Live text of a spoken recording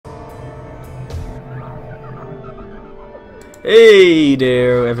Hey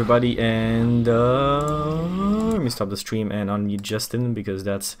there, everybody, and let me stop the stream and unmute Justin because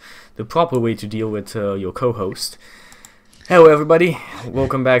that's the proper way to deal with your co-host. Hello, everybody.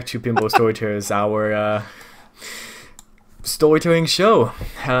 Welcome back to Pinball Storytellers, our storytelling show.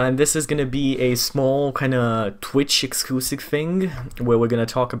 And this is gonna be a small kind of Twitch exclusive thing where we're gonna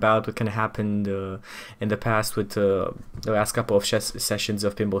talk about what kind of happened in the past with the last couple of sessions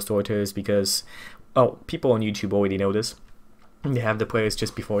of Pinball Storytellers because, oh, people on YouTube already know this. They have the players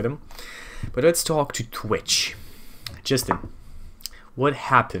just before them. But let's talk to Twitch. Justin, what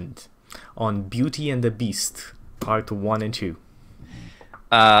happened on Beauty and the Beast, part 1 and 2?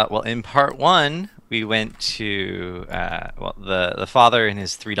 Well, in part 1, we went to, the father and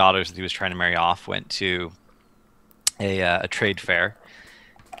his 3 daughters that he was trying to marry off went to a trade fair.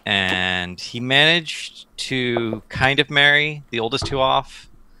 And he managed to kind of marry the oldest 2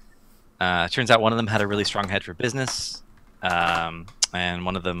 off. Turns out one of them had a really strong head for business. And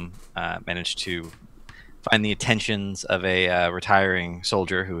one of them managed to find the attentions of a retiring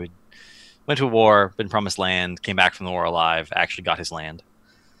soldier who had went to a war, been promised land, came back from the war alive, actually got his land.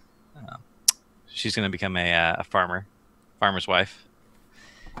 She's going to become a farmer's wife.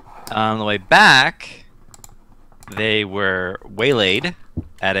 On the way back, they were waylaid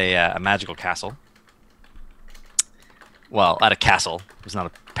at a magical castle. Well, at a castle. It was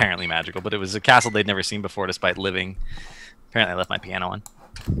not apparently magical, but it was a castle they'd never seen before despite living. Apparently I left my piano on.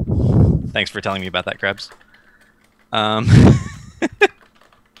 Thanks for telling me about that, Krebs.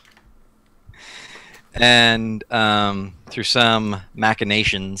 And through some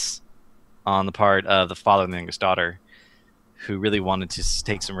machinations on the part of the father and the youngest daughter, who really wanted to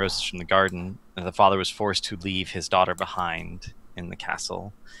take some roses from the garden, the father was forced to leave his daughter behind in the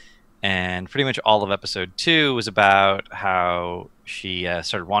castle. And pretty much all of episode 2 was about how she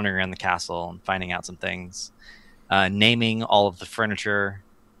started wandering around the castle and finding out some things. Naming all of the furniture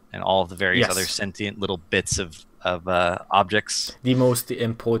and all of the various other sentient little bits of objects. The most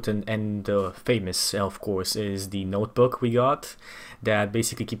important and famous, of course, is the notebook we got that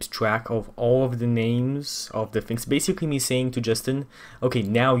basically keeps track of all of the names of the things. Basically me saying to Justin, okay,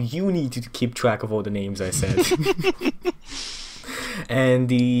 now you need to keep track of all the names I said. And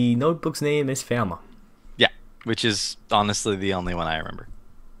the notebook's name is Ferma. Yeah, which is honestly the only one I remember.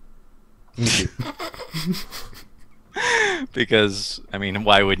 Me too. Because, I mean,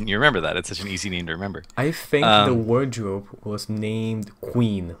 why wouldn't you remember that? It's such an easy name to remember. I think the wardrobe was named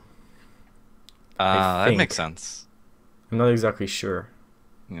Queen. That makes sense. I'm not exactly sure.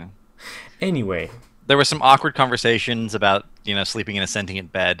 Yeah. Anyway. There were some awkward conversations about, sleeping in a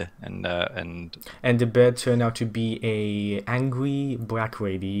sentient bed and the bed turned out to be a angry black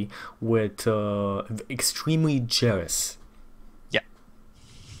lady with extremely jealous. Yeah.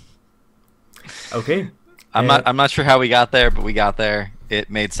 Okay. I'm not sure how we got there, but we got there. It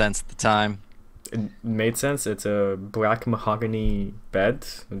made sense at the time. It made sense. It's a black mahogany bed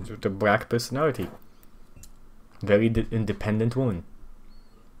with a black personality. Very independent woman.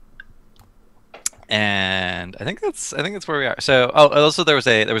 And I think that's where we are. So, also there was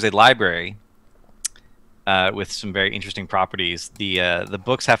a library with some very interesting properties. The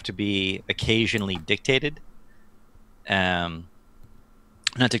books have to be occasionally dictated.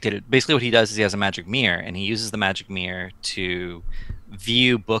 Not dictated. Basically, what he does is he has a magic mirror, and he uses the magic mirror to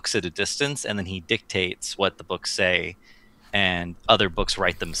view books at a distance, and then he dictates what the books say, and other books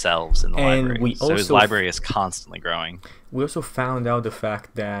write themselves in the library. So his library is constantly growing. We also found out the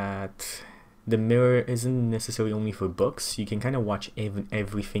fact that the mirror isn't necessarily only for books. You can kind of watch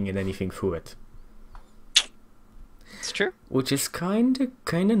everything and anything through it. It's true. Which is kind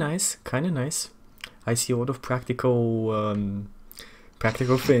of nice. I see a lot of practical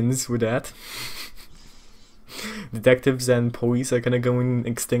things with that. Detectives and police are kind of going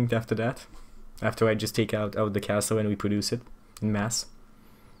extinct after that. After I just take out the castle and reproduce it in mass.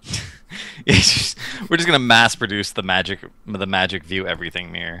 We're just gonna mass produce the magic view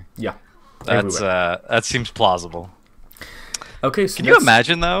everything mirror. Yeah. That seems plausible. Okay, so can you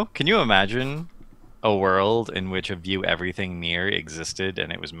imagine though? Can you imagine a world in which a view everything mirror existed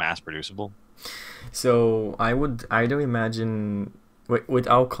and it was mass producible? So I would either imagine with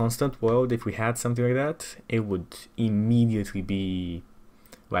our constant world, if we had something like that, it would immediately be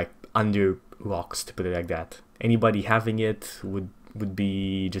like under locks, to put it like that. Anybody having it would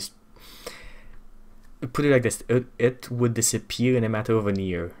be just, put it like this, it would disappear in a matter of a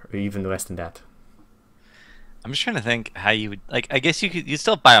year, or even less than that. I'm just trying to think how you would, like, I guess you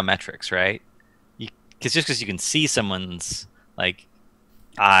still have biometrics, right? Because you can see someone's like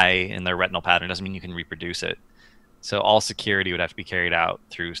eye and their retinal pattern doesn't mean you can reproduce it. So all security would have to be carried out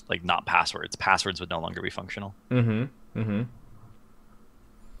through, like, not passwords. Passwords would no longer be functional. Mm-hmm. Mm-hmm.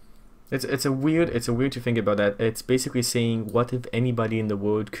 It's a weird to think about that. It's basically saying, what if anybody in the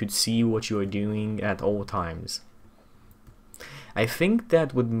world could see what you are doing at all times? I think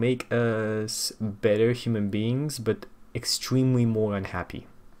that would make us better human beings, but extremely more unhappy.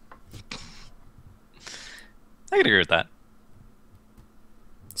 I could agree with that.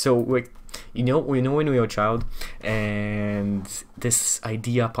 So, like, when you're a child, and this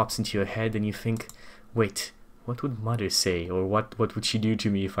idea pops into your head, and you think, wait, what would mother say, or what would she do to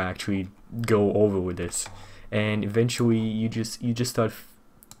me if I actually go over with this? And eventually, you just start,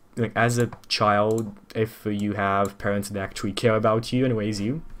 like, as a child, if you have parents that actually care about you and raise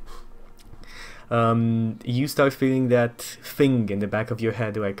you, you start feeling that thing in the back of your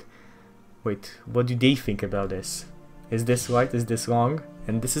head, like, wait, what do they think about this? Is this right? Is this wrong?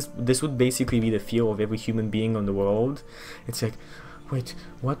 And this would basically be the feel of every human being on the world. It's like, wait,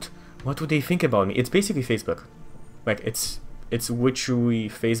 what would they think about me? It's basically Facebook. Like, it's literally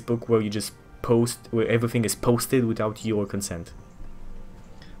Facebook, where you just post, where everything is posted without your consent.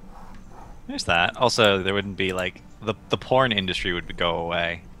 There's that. Also, there wouldn't be like the porn industry would go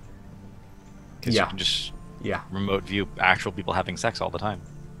away. Because you can just remote view actual people having sex all the time.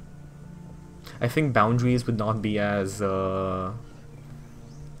 I think boundaries would not be as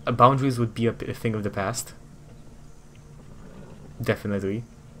boundaries would be a thing of the past. Definitely.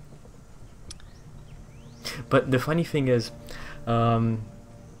 But the funny thing is, how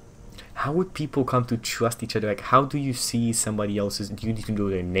would people come to trust each other? Like, how do you see somebody else's? Do you need to know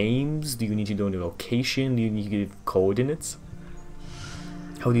their names? Do you need to know their location? Do you need to give coordinates?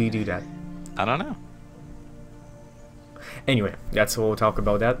 How do you do that? I don't know. Anyway, that's what we'll talk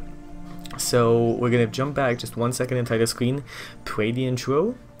about that. So we're gonna jump back just 1 second inside the screen, play the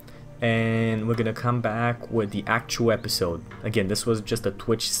intro, and we're gonna come back with the actual episode. Again, this was just a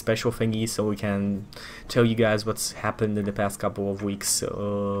Twitch special thingy, so we can tell you guys what's happened in the past couple of weeks,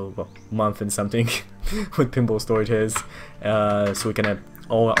 well, month and something, with Pinball Storytellers, so we can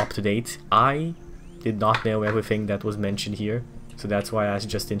all up to date. I did not know everything that was mentioned here, so that's why I asked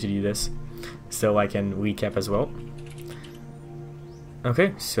Justin to do this, so I can recap as well.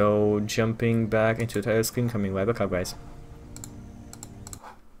 Okay, so jumping back into the title screen, coming right back up, guys.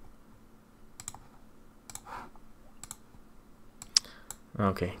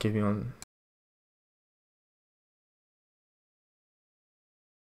 Okay, give me one.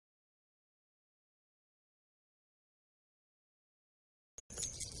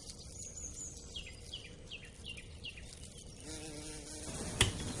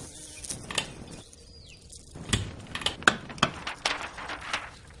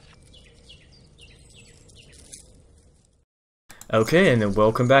 Okay, and then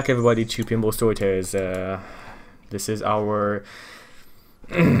welcome back everybody to Pinball Storytellers. This is our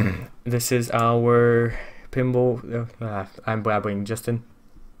this is our pinball. I'm blabbering, Justin.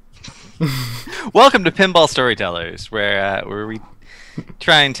 Welcome to Pinball Storytellers, where we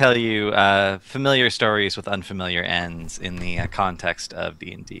try and tell you familiar stories with unfamiliar ends in the context of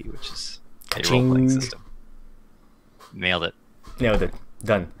D&D, which is a role-playing system. Nailed it. Nailed it.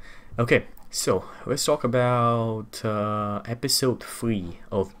 Done. Okay. So, let's talk about episode 3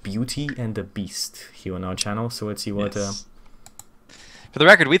 of Beauty and the Beast here on our channel. So let's see what... Yes. For the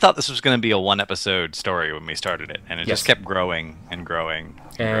record, we thought this was going to be a one-episode story when we started it, and it just kept growing and growing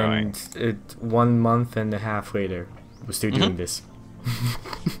and growing. 1 month and a half later, we're still doing this.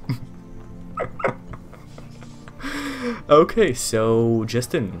 Okay, so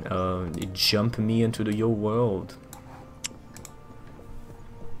Justin, jump me into your world.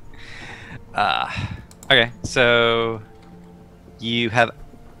 Okay, so you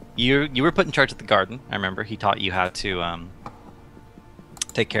were put in charge of the garden. I remember he taught you how to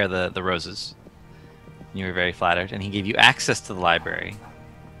take care of the roses. You were very flattered, and he gave you access to the library,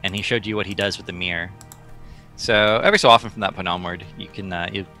 and he showed you what he does with the mirror. So every so often from that point onward, you can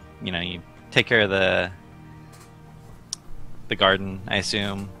you take care of the garden. I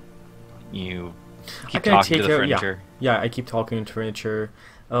assume you keep talking to the furniture. Yeah, I keep talking to furniture.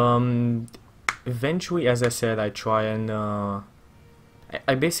 Eventually, as I said, I try and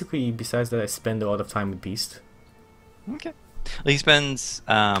I basically, besides that, I spend a lot of time with Beast. Okay. Well, he spends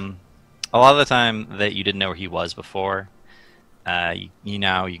a lot of the time that you didn't know where he was before. You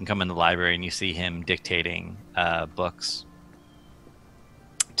can come in the library and you see him dictating books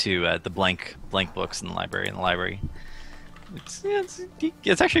to the blank books in the library.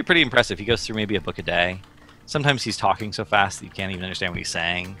 It's actually pretty impressive. He goes through maybe a book a day. Sometimes he's talking so fast that you can't even understand what he's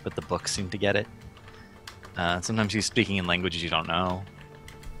saying, but the books seem to get it. Sometimes he's speaking in languages you don't know.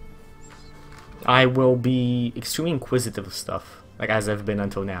 I will be extremely inquisitive of stuff, like as I've been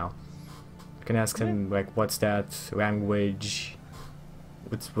until now. can ask him like, what's that language?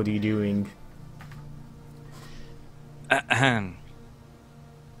 What are you doing? And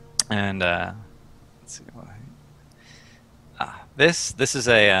let's see. This is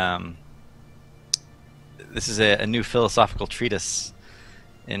a new philosophical treatise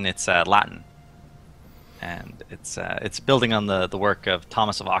in its Latin, and it's building on the work of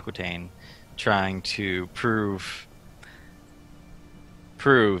Thomas of Aquitaine, trying to prove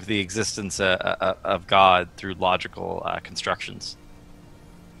the existence of God through logical constructions.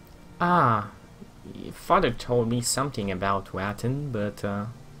 Ah, father told me something about Latin, but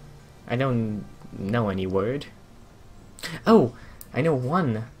I don't know any word. Oh, I know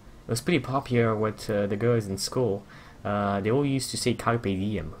one. It was pretty popular with the girls in school. They all used to say carpe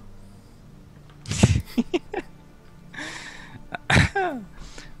diem.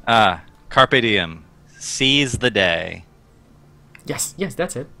 Carpe diem, seize the day. Yes,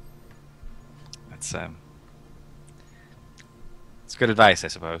 that's it. That's it's good advice, I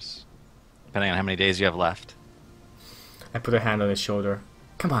suppose. Depending on how many days you have left. I put a hand on his shoulder.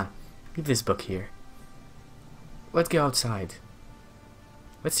 Come on, leave this book here. Let's go outside.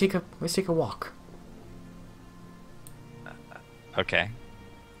 Let's take a walk. Okay.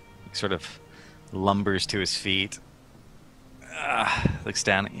 He sort of lumbers to his feet. Looks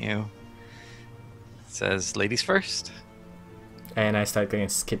down at you. Says, "Ladies first." And I start kind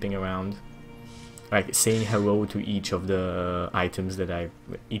of skipping around, like saying hello to each of the items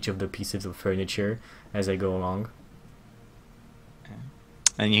each of the pieces of furniture as I go along.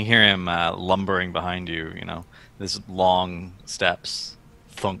 And you hear him lumbering behind you. You know, these long steps,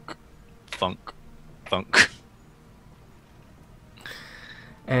 thunk, thunk, thunk.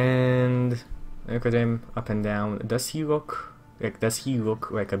 And I look at him up and down. Does he look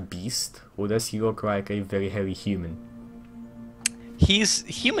like a beast, or does he look like a very hairy human? He's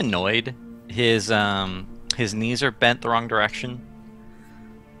humanoid. His knees are bent the wrong direction,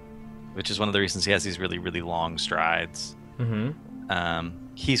 which is one of the reasons he has these really, really long strides. Mm-hmm.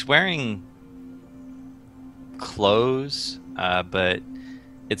 He's wearing clothes, but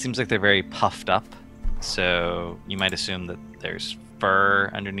it seems like they're very puffed up, so you might assume that there's fur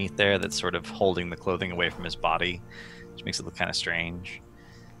underneath there that's sort of holding the clothing away from his body, which makes it look kind of strange.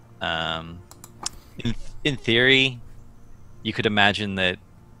 In theory, you could imagine that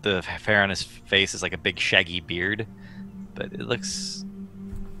the hair on his face is like a big shaggy beard, but it looks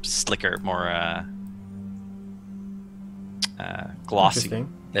slicker, more glossy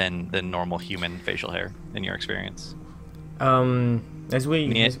than normal human facial hair in your experience. He has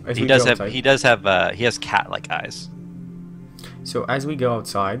cat-like eyes. So as we go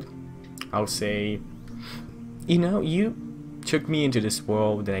outside, I'll say, you know, you took me into this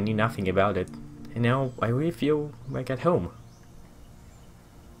world and I knew nothing about it, and now I really feel like at home.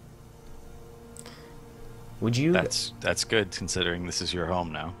 Would you? That's good, considering this is your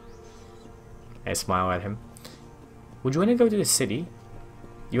home now. I smile at him. Would you want to go to the city?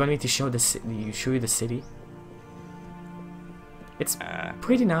 You want me to show you the city? It's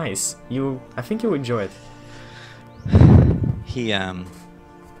pretty nice. I think you'll enjoy it. He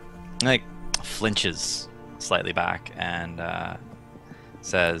like flinches slightly back and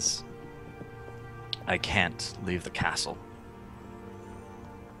says, "I can't leave the castle."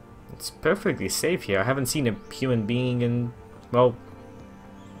 It's perfectly safe here. I haven't seen a human being in,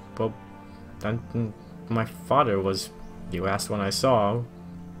 my father was the last one I saw,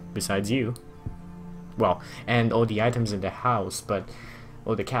 besides you. Well, and all the items in the house,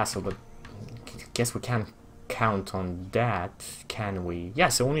 or the castle, but guess we can't count on that, can we?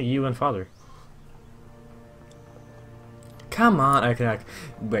 Yes, only you and father. Come on, I can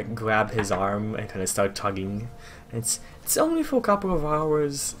like grab his arm and kind of start tugging. It's only for a couple of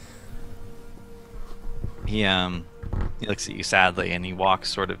hours. He looks at you sadly, and he walks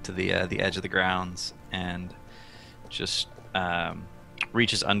sort of to the edge of the grounds and just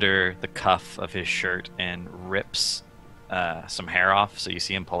reaches under the cuff of his shirt and rips some hair off. So you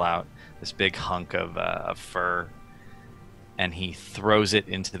see him pull out this big hunk of fur, and he throws it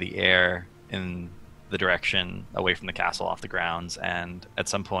into the air in the direction away from the castle, off the grounds, and at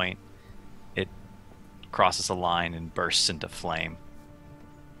some point it crosses a line and bursts into flame.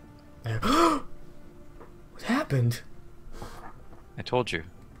 What happened? I told you,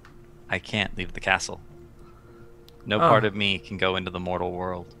 I can't leave the castle. No part of me can go into the mortal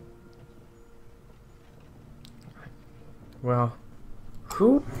world. Well,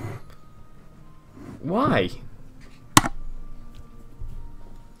 who? Why?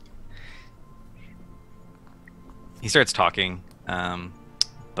 He starts talking,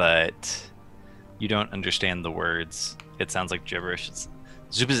 but you don't understand the words. It sounds like gibberish. It's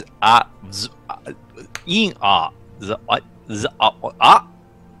Ying ah. Ah.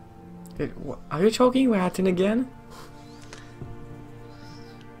 Are you talking Latin again?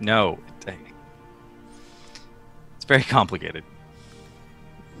 No. It's very complicated.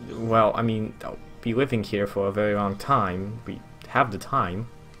 Well, I mean, I'll be living here for a very long time. We have the time.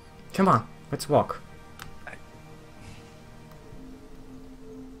 Come on, let's walk.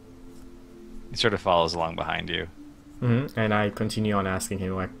 He sort of follows along behind you. And I continue on asking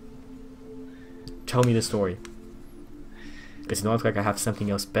him, like, tell me the story. It's not like I have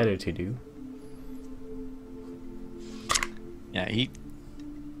something else better to do. Yeah,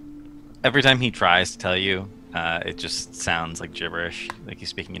 every time he tries to tell you, it just sounds like gibberish, like he's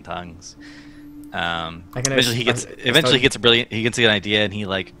speaking in tongues. Eventually he gets an idea, and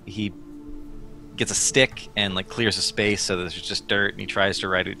he gets a stick and like clears a space so there's just dirt, and he tries to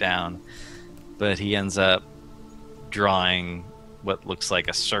write it down, but he ends up drawing what looks like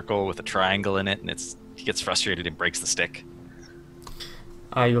a circle with a triangle in it, and he gets frustrated and breaks the stick.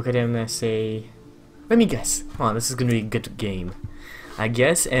 I look at him and I say, let me guess. Come on, this is gonna be a good game. I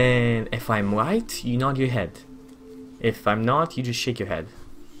guess, and if I'm right, you nod your head. If I'm not, you just shake your head.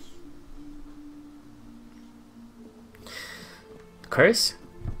 Curse?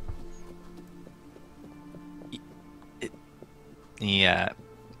 Yeah.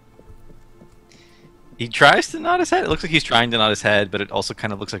 He tries to nod his head. It looks like he's trying to nod his head, but it also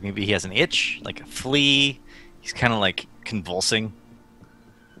kind of looks like maybe he has an itch, like a flea. He's kind of like convulsing.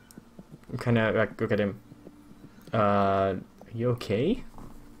 I'm kind of like, look at him. Are you okay?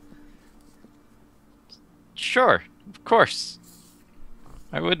 Sure, of course.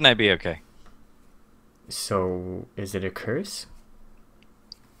 Why wouldn't I be okay? So, is it a curse?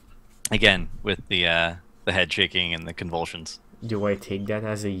 Again, with the head shaking and the convulsions. Do I take that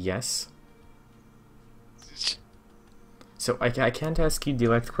as a yes? So I can't ask you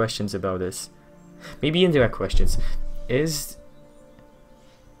direct questions about this. Maybe indirect questions. Is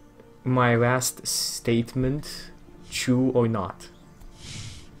my last statement true or not?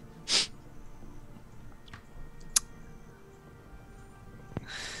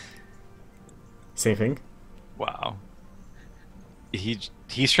 Same thing? Wow. He's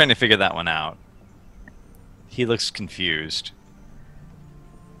trying to figure that one out. He looks confused.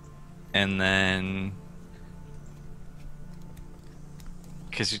 And then...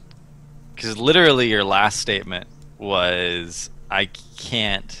 Because literally your last statement was, I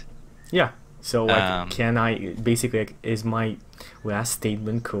can't... Yeah. So, like, can I... Basically, like, is my last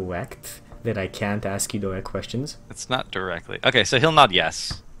statement correct? That I can't ask you direct questions? It's not directly. Okay, so he'll nod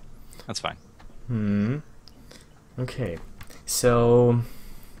yes. That's fine. Okay. So...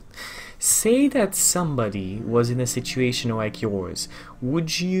 Say that somebody was in a situation like yours.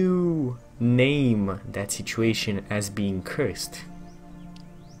 Would you name that situation as being cursed?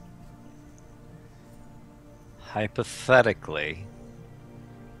 Hypothetically.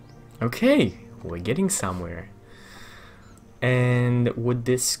 Okay, we're getting somewhere. And would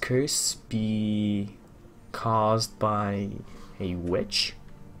this curse be caused by a witch?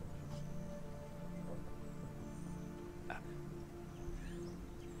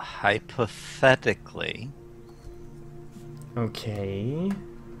 Hypothetically. Okay.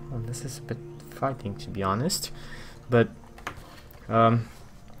 Well, this is a bit frightening, to be honest. But, and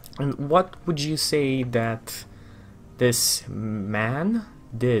what would you say that this man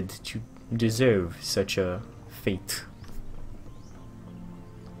did to deserve such a fate?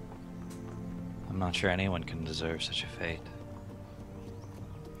 I'm not sure anyone can deserve such a fate.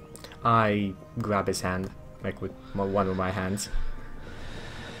 I grab his hand, like with one of my hands,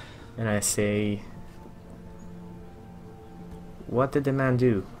 and I say, what did the man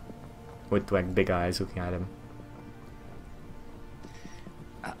do? With like big eyes looking at him.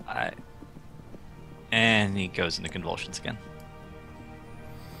 And he goes into convulsions again.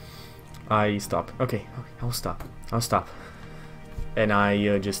 I stop. Okay, I'll stop. I'll stop. And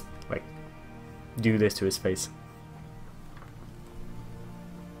I just like do this to his face.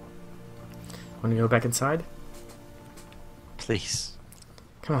 Want to go back inside? Please.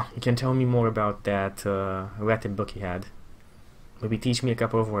 Come on, you can tell me more about that Latin book he had. Maybe teach me a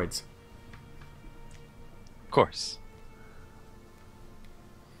couple of words. Of course.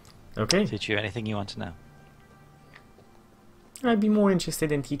 Okay. Teach you anything you want to know. I'd be more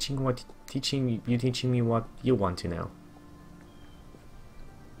interested in teaching me what you want to know.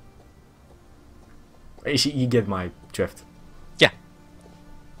 You get my drift. Yeah.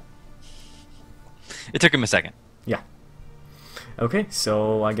 It took him a second. Yeah. Okay,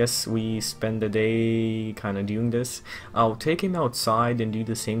 so I guess we spend the day kind of doing this. I'll take him outside and do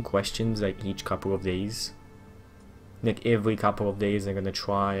the same questions like each couple of days. like every couple of days I'm gonna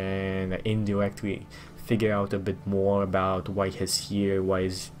try and indirectly figure out a bit more about why he's here, why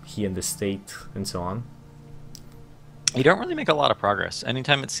is he in the state, and so on. You don't really make a lot of progress.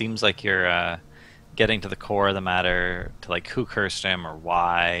 Anytime it seems like you're getting to the core of the matter, to like who cursed him or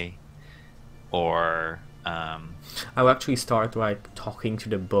why, or I'll actually start like talking to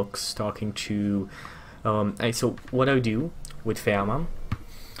the books, talking to so what I do with Fairmont,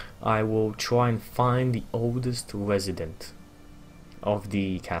 I will try and find the oldest resident of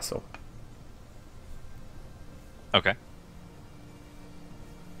the castle. okay.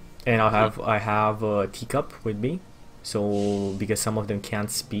 And I have a teacup with me, so because some of them can't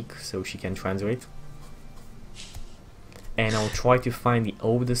speak, so she can translate. And I'll try to find the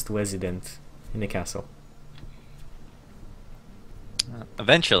oldest resident in the castle.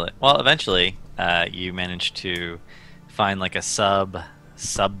 Eventually, you manage to find like a sub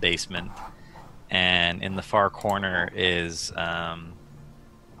basement, and in the far corner is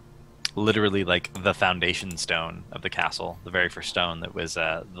literally like the foundation stone of the castle, the very first stone that was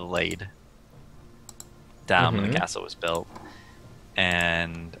laid down when the castle was built.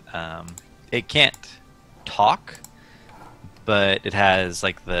 And it can't talk, but it has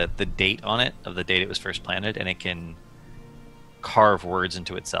like the date on it of the date it was first planted, and it can carve words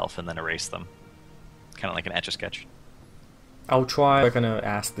into itself and then erase them, kind of like an Etch-a-Sketch. I'll try. We're gonna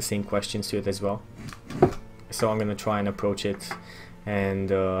ask the same questions to it as well. So I'm gonna try and approach it, and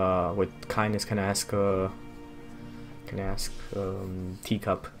with kindness, can I ask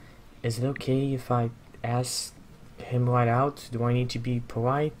Teacup, is it okay if I ask him right out? Do I need to be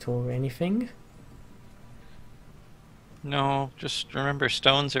polite or anything? No, just remember,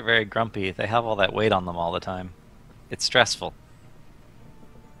 stones are very grumpy. They have all that weight on them all the time. It's stressful.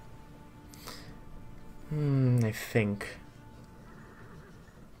 I think.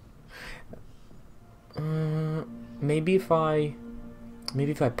 Maybe if I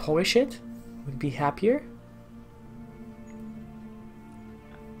polish it, would it be happier?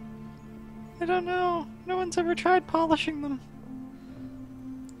 I don't know. No one's ever tried polishing them.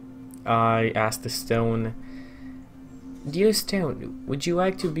 I asked the stone, dear stone, would you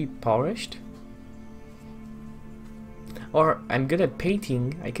like to be polished? Or, I'm good at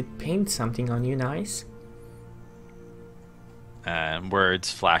painting, I could paint something on you nice. And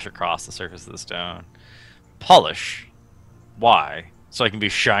words flash across the surface of the stone. Polish? Why? So I can be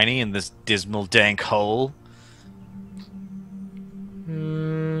shiny in this dismal, dank hole?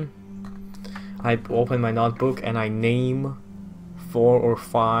 I open my notebook and I name 4 or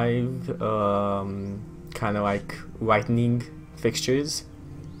 5 kind of like lightning fixtures.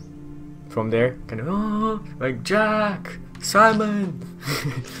 From there, kind of like Jack, Simon,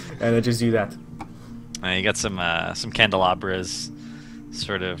 and I just do that. You got some candelabras,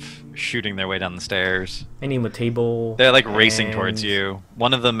 sort of shooting their way down the stairs. I name a table. They're like racing towards you.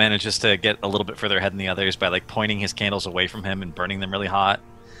 One of them manages to get a little bit further ahead than the others by like pointing his candles away from him and burning them really hot.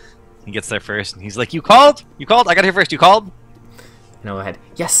 He gets there first, and he's like, "You called? You called? I got here first. You called?" And I'll go ahead.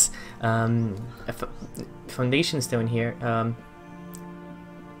 Yes. Foundation stone here.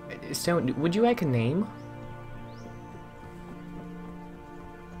 Stone, would you like a name?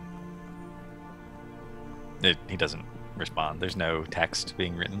 He doesn't respond. There's no text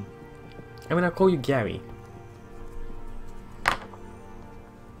being written. I'm gonna call you Gary.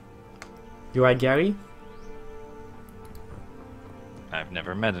 You right, Gary? I've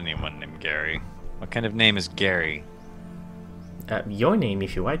never met anyone named Gary. What kind of name is Gary? Your name,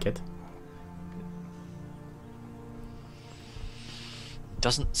 if you like it.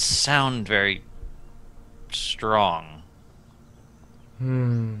 Doesn't sound very strong.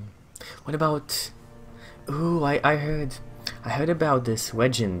 What about... Ooh, I heard about this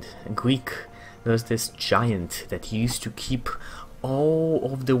legend in Greek. There's this giant that used to keep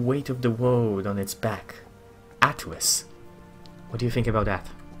all of the weight of the world on its back. Atlas. What do you think about that?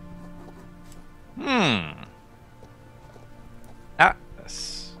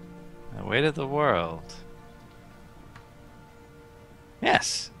 Atlas. The weight of the world.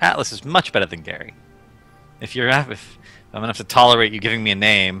 Yes, Atlas is much better than Gary. If I'm gonna have to tolerate you giving me a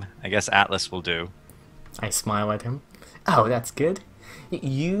name, I guess Atlas will do. I smile at him. Oh, that's good.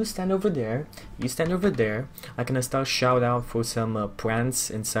 You stand over there. You stand over there. I'm gonna start shout out for some plants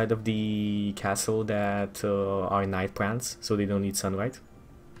inside of the castle that are night plants, so they don't need sunlight.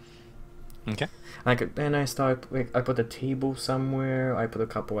 Okay. And I start. I put a table somewhere. I put a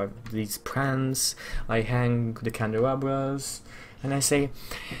couple of these plants. I hang the candelabras, and I say,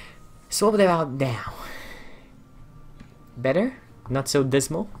 "So what about now? Better? Not so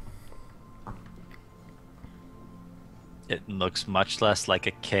dismal?" It looks much less like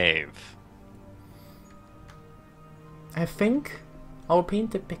a cave. I think I'll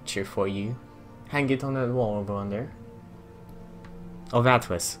paint a picture for you. Hang it on that wall over on there. Of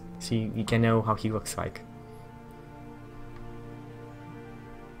Atlas, so you can know how he looks like.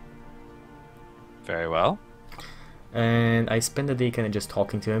 Very well. And I spend the day kind of just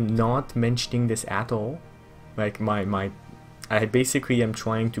talking to him, not mentioning this at all. Like I basically am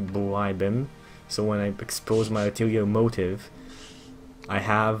trying to bribe him, so when I expose my ulterior motive, I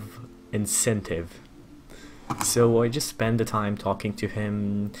have incentive. So I just spend the time talking to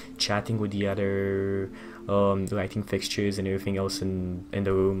him, chatting with the other lighting fixtures and everything else in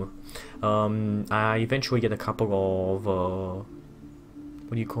the room. I eventually get a couple of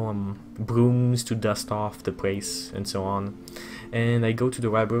what do you call them, brooms to dust off the place and so on. And I go to the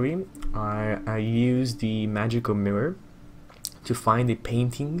library. I use the magical mirror to find a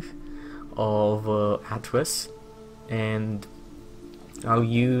painting of Atlas, and I'll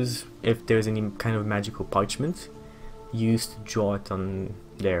use, if there's any kind of magical parchment, use to draw it on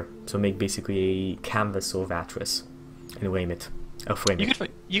there. So make basically a canvas of Atlas and frame it.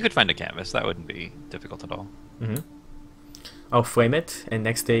 You could find a canvas. That wouldn't be difficult at all. I'll frame it, and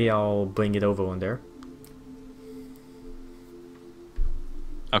next day I'll bring it over on there.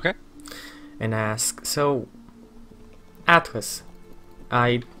 Okay. And ask, so, Atlas,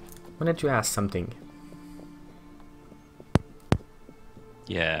 I wanted to ask something.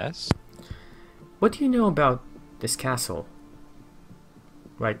 Yes. What do you know about this castle?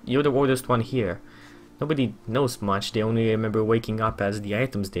 Right, you're the oldest one here. Nobody knows much, they only remember waking up as the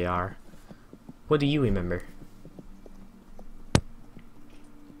items they are. What do you remember?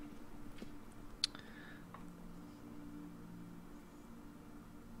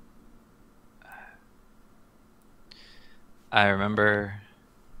 I remember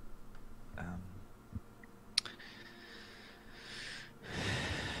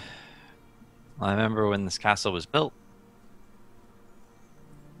I remember when this castle was built.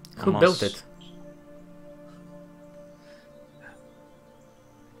 Who built it?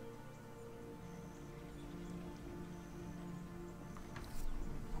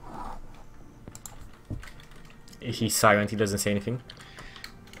 He's silent, he doesn't say anything.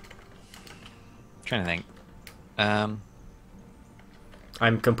 Trying to think.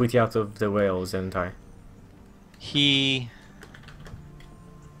 I'm completely out of the rails, aren't I?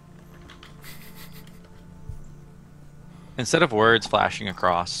 Instead of words flashing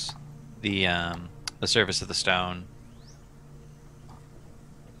across the surface of the stone,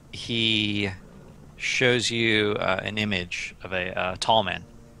 he shows you an image of a tall man,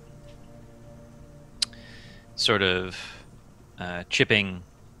 sort of chipping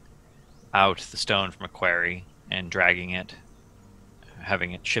out the stone from a quarry and dragging it,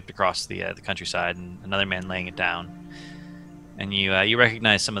 having it shipped across the countryside, and another man laying it down. And you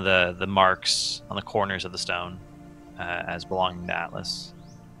recognize some of the marks on the corners of the stone as belonging to Atlas.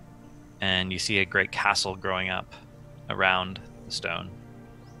 And you see a great castle growing up around the stone.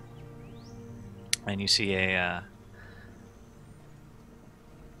 And you see a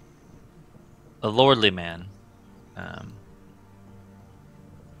lordly man,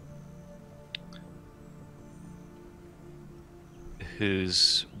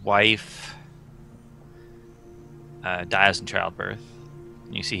 whose wife dies in childbirth.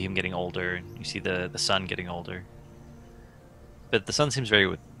 And you see him getting older, and you see the son getting older. But the son seems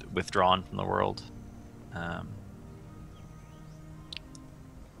very withdrawn from the world.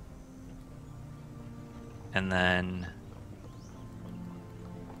 And then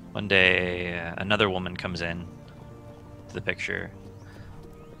one day, another woman comes in to the picture,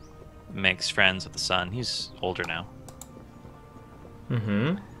 makes friends with the son. He's older now.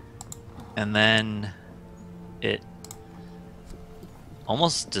 And then it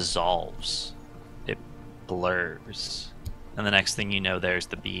almost dissolves. It blurs. And the next thing you know, there's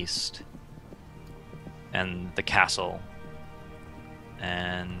the beast and the castle.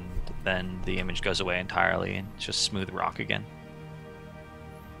 And then the image goes away entirely, and it's just smooth rock again.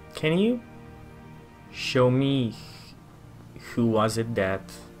 Can you show me who was it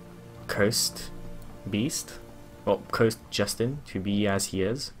that cursed Beast? Well, cursed Justin to be as he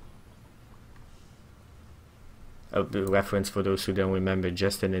is? The reference for those who don't remember,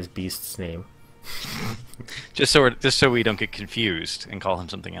 Justin is Beast's name. just so we don't get confused and call him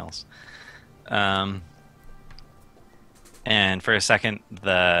something else. And for a second,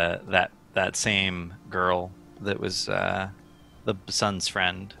 that same girl that was the son's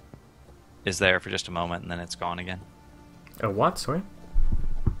friend is there for just a moment, and then it's gone again. What? Sorry?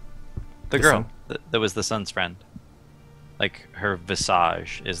 The girl that was the son's friend. Like, her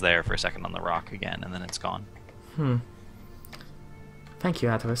visage is there for a second on the rock again, and then it's gone. Thank you,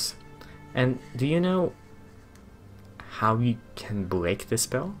 Atlas. And do you know how you can break the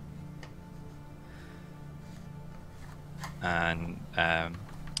spell? And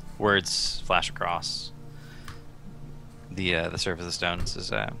words flash across the surface of the stone. It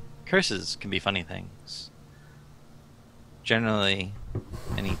says, curses can be funny things. Generally,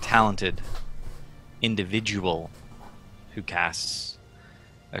 any talented individual who casts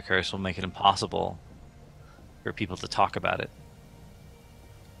a curse will make it impossible for people to talk about it.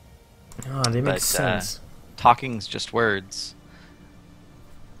 Ah, that makes sense. Talking's just words.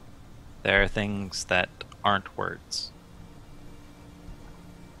 There are things that aren't words.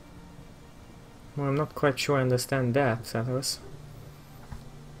 Well, I'm not quite sure I understand that, Satos.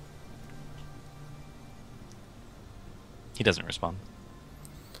 He doesn't respond.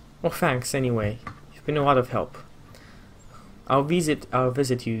 Well, thanks anyway. You've been a lot of help. I'll visit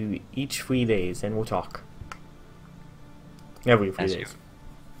you each 3 days and we'll talk. Every 3 days.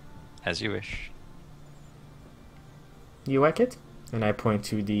 As you wish. You like it? And I point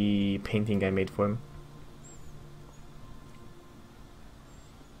to the painting I made for him.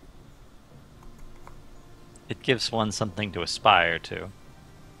 It gives one something to aspire to.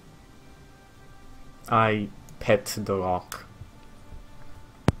 I pet the rock.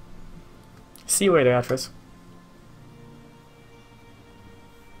 See you later, Atlas.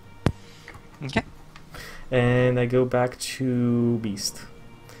 Okay. And I go back to Beast.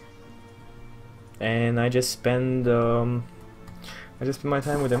 And I just spend my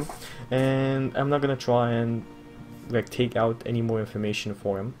time with him, and I'm not gonna try and like take out any more information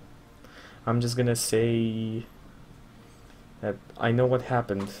for him. I'm just gonna say that I know what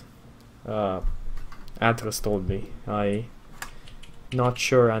happened. Atlas told me. I not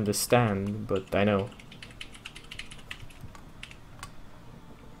sure I understand, but I know.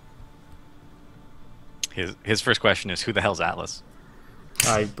 His first question is, who the hell's Atlas?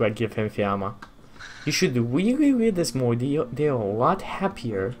 I give him Fiamma. You should really read this more. They're a lot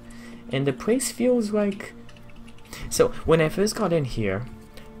happier, and the place feels like... So, when I first got in here,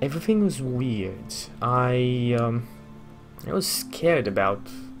 everything was weird. I was scared about,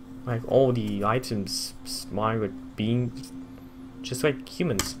 like, all the items like being just like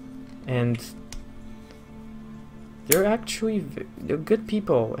humans, and they're good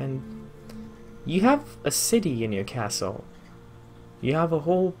people, and you have a city in your castle. You have a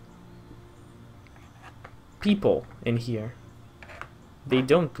whole people in here. They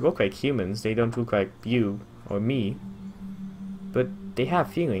don't look like humans, they don't look like you or me, but they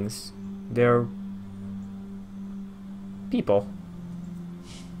have feelings. They're people.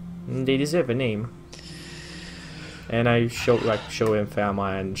 And they deserve a name. And I show him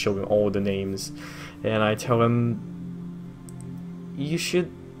Fama and show him all the names, and I tell him you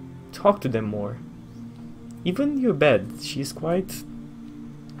should talk to them more. Even your bed, she's quite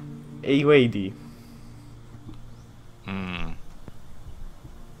a lady.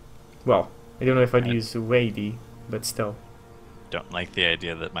 Well, I don't know if I'd use lady, but still. Don't like the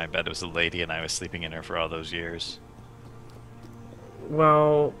idea that my bed was a lady and I was sleeping in her for all those years.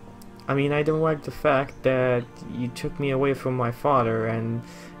 Well, I mean, I don't like the fact that you took me away from my father and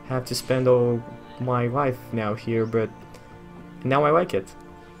have to spend all my life now here, but now I like it.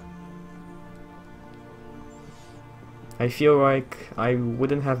 I feel like I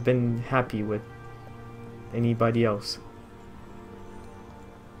wouldn't have been happy with anybody else.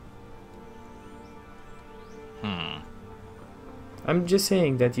 I'm just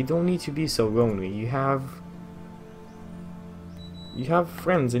saying that you don't need to be so lonely. You have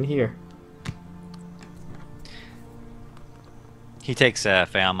friends in here. He takes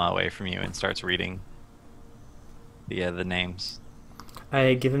Fama away from you and starts reading the names.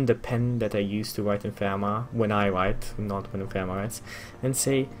 I give him the pen that I used to write in Fama when I write, not when Fama writes, and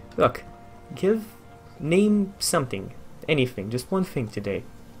say, look, name something, anything, just one thing today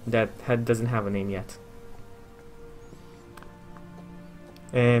that doesn't have a name yet.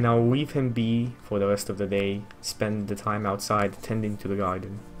 And I'll leave him be for the rest of the day, spend the time outside tending to the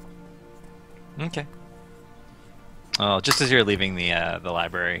garden. Okay. Oh, just as you're leaving the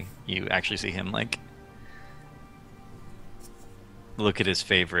library, you actually see him like look at his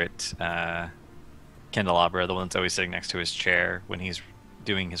favorite candelabra, the one that's always sitting next to his chair when he's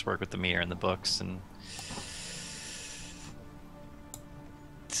doing his work with the mirror and the books, and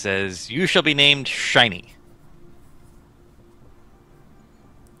it says, "You shall be named Shiny."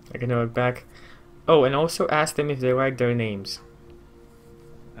 I can look back. Oh, and also ask them if they like their names.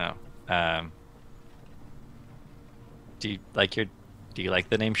 Oh, do you like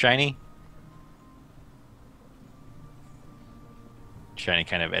the name Shiny? Shiny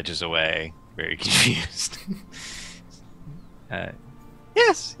kind of edges away, very confused.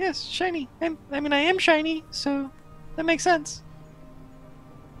 Yes, Shiny. I am Shiny, so that makes sense.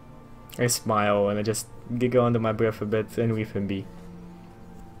 I smile and I just giggle under my breath a bit and leave him be.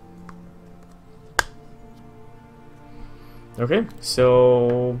 Okay,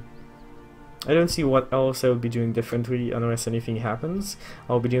 so I don't see what else I will be doing differently unless anything happens.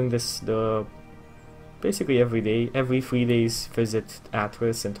 I'll be doing this basically every day. Every 3 days visit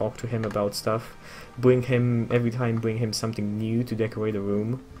Atlas and talk to him about stuff. Bring him something new to decorate a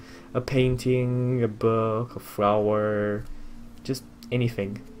room. A painting, a book, a flower, just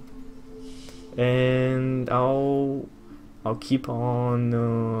anything. And I'll keep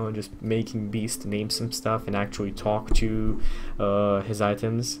on just making Beast name some stuff and actually talk to his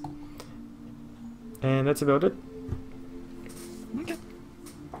items. And that's about it. Okay.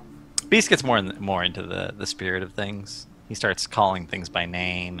 Beast gets more into the spirit of things. He starts calling things by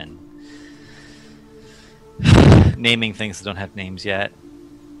name and naming things that don't have names yet.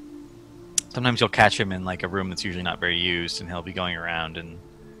 Sometimes you'll catch him in like a room that's usually not very used, and he'll be going around and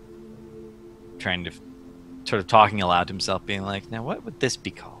trying to sort of talking aloud to himself, being like, now what would this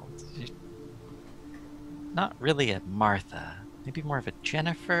be called? Not really a Martha. Maybe more of a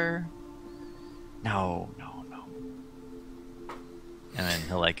Jennifer? No. And then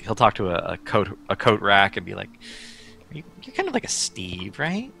he'll talk to a coat rack and be like, you're kind of like a Steve,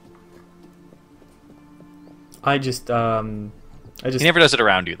 right? He never does it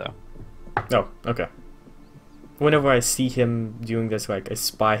around you though. Oh, okay. Whenever I see him doing this, like I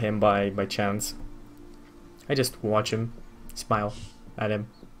spy him by chance, I just watch him, smile at him,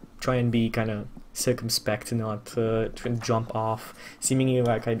 try and be kind of circumspect and not try and jump off, seemingly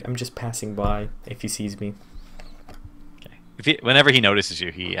like I'm just passing by if he sees me. Okay. Whenever he notices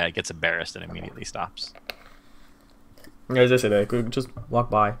you, he gets embarrassed and immediately stops. As I said, I could just walk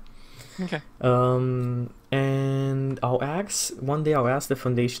by. Okay. And one day I'll ask the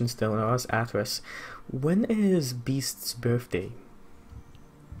Foundation Stone, I'll ask Atlas, when is Beast's birthday?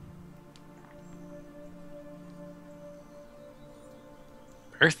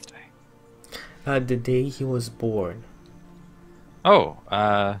 Birthday? The day he was born. Oh,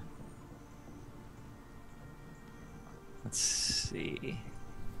 let's see.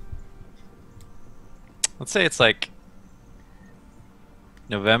 Let's say it's like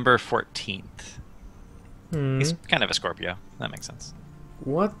November 14th. He's kind of a Scorpio. That makes sense.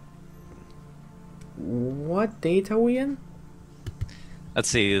 What date are we in? Let's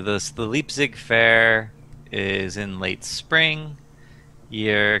see. The Leipzig Fair is in late spring.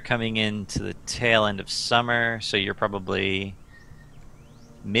 You're coming into the tail end of summer, so you're probably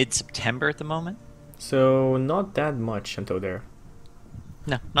mid-September at the moment. So not that much until there.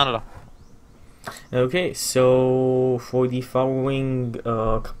 No, not at all. Okay, so for the following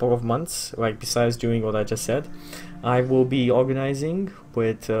couple of months, like besides doing what I just said, I will be organizing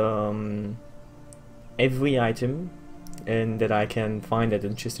with every item and that I can find that's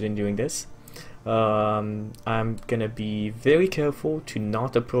interested in doing this. I'm gonna be very careful to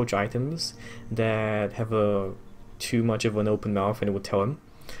not approach items that have too much of an open mouth, and it will tell him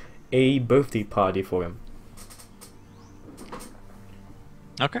a birthday party for him.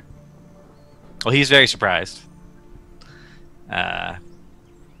 Okay. Well, he's very surprised when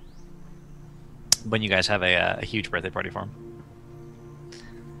you guys have a huge birthday party for him,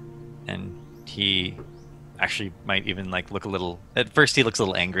 and he actually might even like look a little. At first, he looks a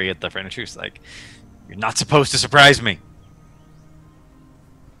little angry at the furniture. He's like, "You're not supposed to surprise me."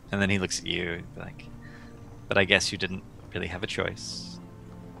 And then he looks at you and be like, "But I guess you didn't really have a choice."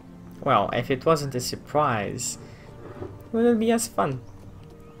 Well, if it wasn't a surprise, wouldn't it be as fun?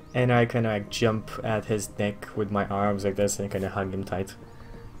 And I kind of like jump at his neck with my arms like this and kind of hug him tight.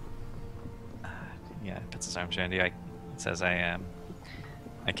 Yeah, puts his arms around you. It says, I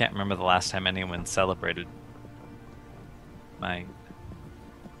can't remember the last time anyone celebrated my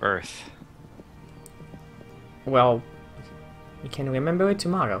birth. Well, we can remember it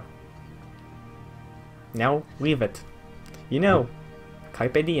tomorrow. Now, leave it. You know,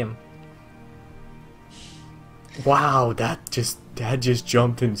 carpe diem. Wow, that just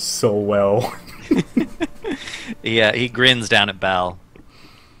jumped in so well. Yeah, he grins down at Belle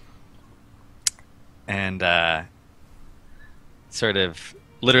and sort of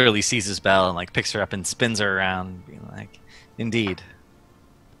literally seizes Belle and like picks her up and spins her around, being like, "Indeed."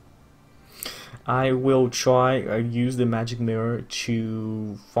 I will use the magic mirror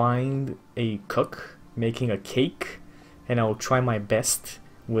to find a cook making a cake, and I'll try my best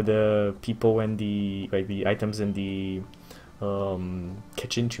with the people and the items in the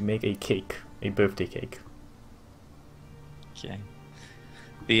kitchen to make a cake, a birthday cake. Okay.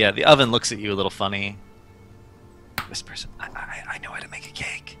 The oven looks at you a little funny. Whispers, I know how to make a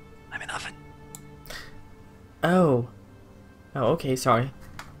cake. I'm an oven. Oh. Oh, okay, sorry.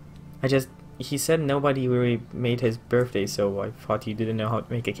 I just... He said nobody really made his birthday, so I thought you didn't know how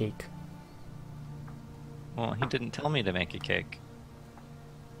to make a cake. Well, he didn't tell me to make a cake.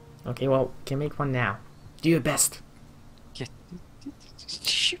 Okay, well, can make one now. Do your best. Yeah.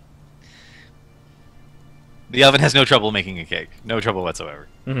 The oven has no trouble making a cake. No trouble whatsoever.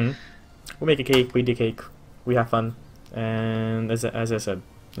 Mm-hmm. We'll make a cake, we do cake, we have fun. And as I said,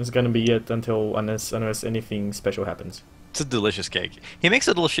 it's gonna be it unless anything special happens. It's a delicious cake. He makes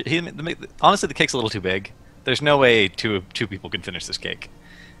it a little honestly, the cake's a little too big. There's no way two people can finish this cake.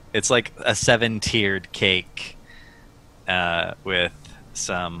 It's like a 7-tiered cake with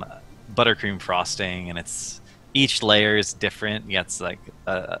some buttercream frosting, and each layer is different. Yeah, it's like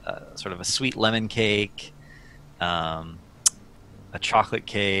a sort of a sweet lemon cake, a chocolate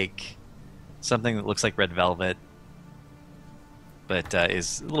cake, something that looks like red velvet, but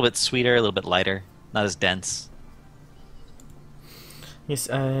is a little bit sweeter, a little bit lighter, not as dense. Yes,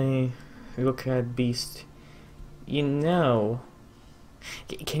 I look at Beast. You know,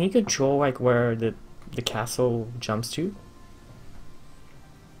 can you control like where the castle jumps to?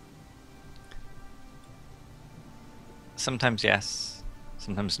 Sometimes yes,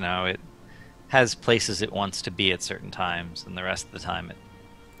 sometimes no. It has places it wants to be at certain times, and the rest of the time it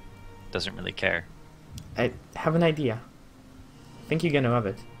doesn't really care. I have an idea. I think you're gonna love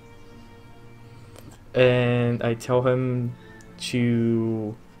it. And I tell him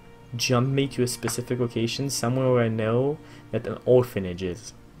to jump me to a specific location, somewhere where I know that an orphanage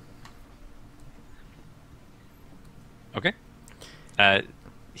is. Okay.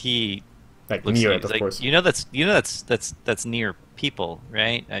 He Like looks near at it, you, of like, course. that's near people,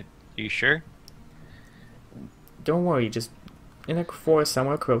 right? Are you sure? Don't worry, just in a forest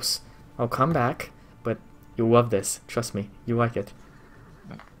somewhere close. I'll come back, but you'll love this. Trust me, you like it.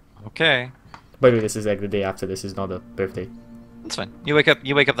 Okay. By the way, this is like the day after. This is not a birthday. That's fine. You wake up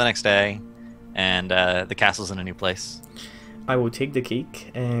the next day, and the castle's in a new place. I will take the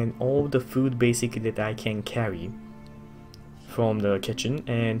cake and all the food basically that I can carry from the kitchen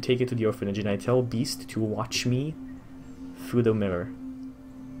and take it to the orphanage, and I tell Beast to watch me through the mirror.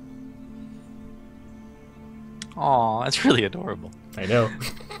 Aw, that's really adorable. I know.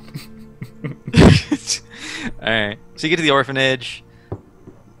 Alright. So you get to the orphanage.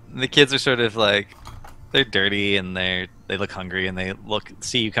 The kids are sort of like, they're dirty and they look hungry, and they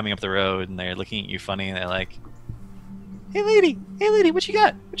see you coming up the road, and they're looking at you funny, and they're like, hey lady, what you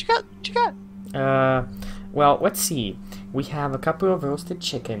got? What you got? Well, let's see. We have a couple of roasted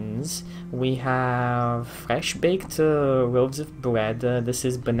chickens. We have fresh baked loaves of bread. This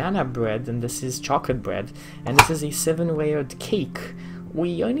is banana bread, and this is chocolate bread, and this is a 7-layered cake.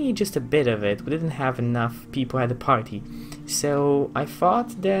 We only ate just a bit of it. We didn't have enough people at the party, so I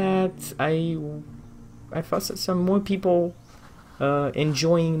thought that I thought some more people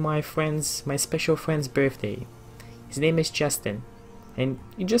enjoying my special friend's birthday. His name is Justin, and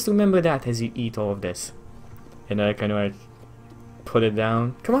you just remember that as you eat all of this. And I kind of like put it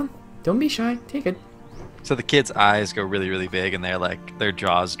down. Come on, don't be shy. Take it. So the kids' eyes go really, really big, and their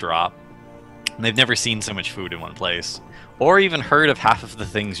jaws drop. And they've never seen so much food in one place, or even heard of half of the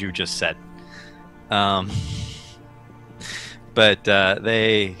things you just said. But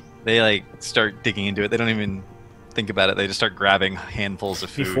they like start digging into it. They don't even think about it. They just start grabbing handfuls of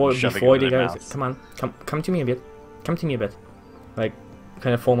food, and shoving it in their mouths. Come on, come to me a bit. Come to me a bit. Like,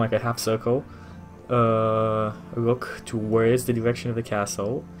 kind of form like a half circle. Look towards the direction of the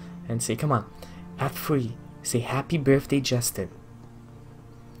castle and say, come on, at 3, say happy birthday, Justin.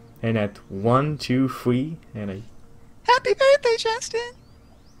 And at 1, 2, 3, and I, Happy birthday, Justin!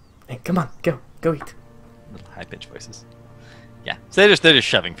 and come on, go eat. Little high-pitched voices. Yeah, so they're just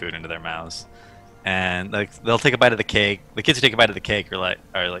shoving food into their mouths, and like they'll take a bite of the cake. The kids who take a bite of the cake are like,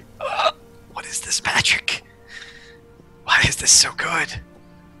 oh, what is this magic? Why is this so good?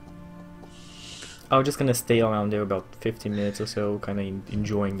 I'm just gonna stay around there about 15 minutes or so, kind of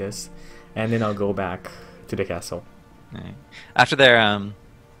enjoying this, and then I'll go back to the castle. Right. After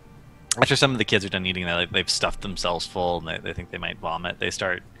some of the kids are done eating, they've stuffed themselves full, and they think they might vomit. They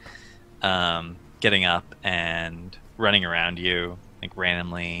start getting up and running around you, like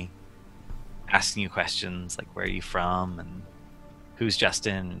randomly, asking you questions like, "Where are you from?" and "Who's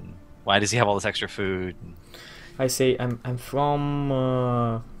Justin?" and "Why does he have all this extra food?" And I say I'm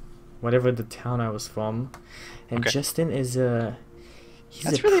from whatever the town I was from, and okay. Justin is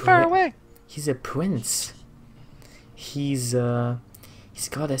That's really far away. He's a prince. He's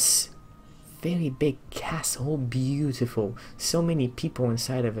got this very big castle, beautiful. So many people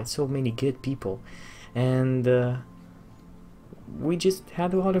inside of it, so many good people, and we just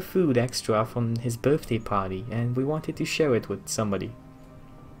had a lot of food extra from his birthday party, and we wanted to share it with somebody.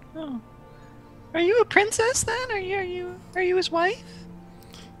 Oh. Are you a princess then? Are you his wife?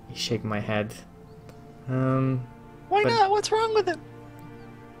 I shake my head. Why but- not? What's wrong with him?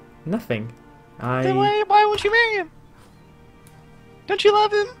 Nothing. Then why won't you marry him? Don't you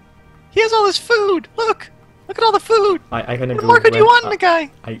love him? He has all this food. Look at all the food. I kind of What go more could you red- want in a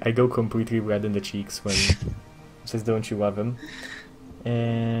guy? I go completely red in the cheeks when he says, "Don't you love him?"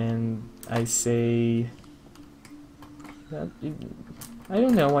 And I say, I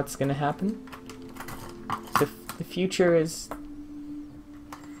don't know what's gonna happen. The future is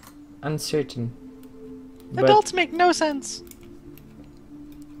uncertain. But Adults make no sense.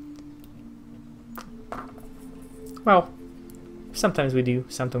 well, sometimes we do,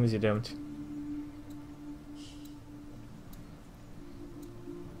 sometimes we don't.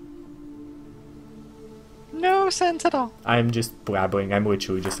 No sense at all. I'm just blabbering. I'm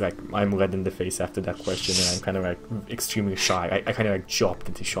literally just like, I'm red in the face after that question, and I'm kind of like extremely shy. I kind of like dropped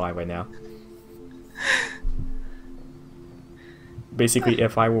into shy right now. Basically,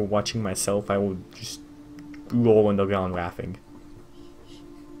 if I were watching myself, I would just roll on the ground laughing.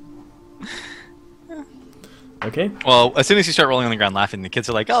 Okay? Well, as soon as you start rolling on the ground laughing, the kids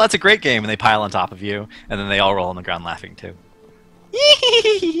are like, "Oh, that's a great game," and they pile on top of you, and then they all roll on the ground laughing too.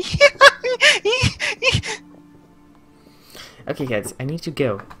 Okay, kids, I need to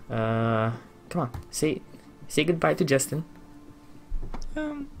go. Come on, say goodbye to Justin.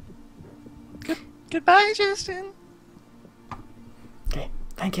 Goodbye, Justin. Okay,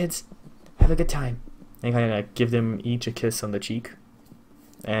 bye, kids. Have a good time. And kind of like give them each a kiss on the cheek.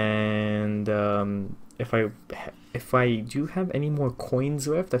 And if I do have any more coins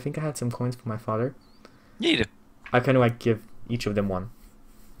left, I think I had some coins for my father. Yeah, you do. I kind of like give each of them one.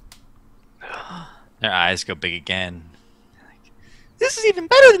 Their eyes go big again. Like, this is even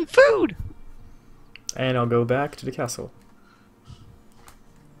better than food. And I'll go back to the castle.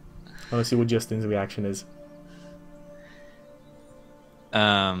 I want to see what Justin's reaction is.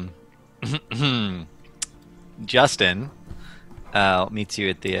 Justin meets you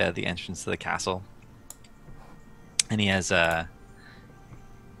at the entrance to the castle, and he has the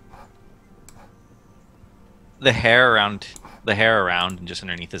hair around and just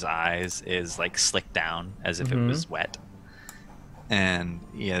underneath his eyes is like slicked down as if it was wet, and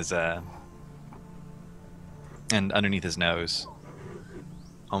he has and underneath his nose,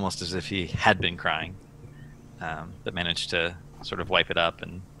 almost as if he had been crying, but managed to sort of wipe it up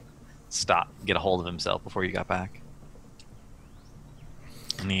and get a hold of himself before you got back.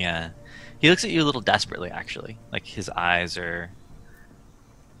 And he looks at you a little desperately, actually. Like his eyes are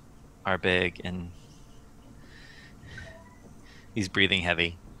big and he's breathing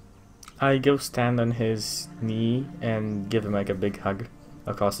heavy. I go stand on his knee and give him like a big hug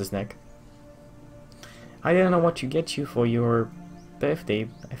across his neck. I didn't know what to get you for your birthday.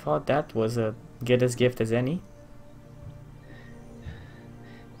 I thought that was a good as gift as any.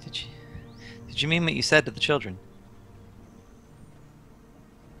 Did you mean what you said to the children?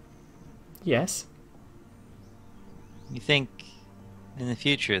 Yes. You think in the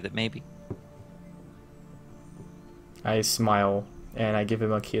future that maybe? I smile and I give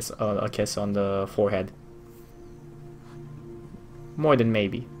him a kiss on the forehead. More than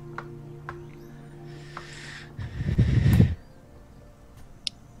maybe.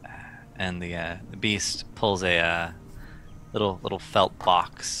 And the beast pulls a little felt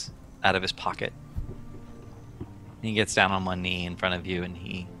box out of his pocket. He gets down on one knee in front of you, and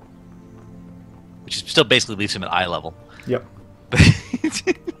which still basically leaves him at eye level. Yep.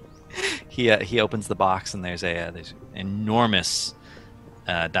 He opens the box, and there's an enormous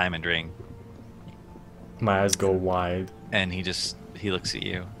diamond ring. My eyes go wide. And he looks at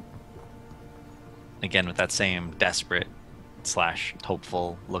you again with that same desperate /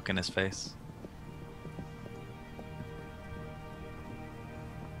 hopeful look in his face.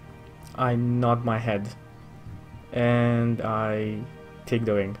 I nod my head and I take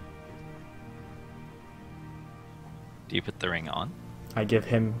the ring. Do you put the ring on? I give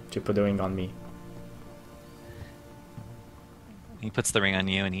him to put the ring on me. He puts the ring on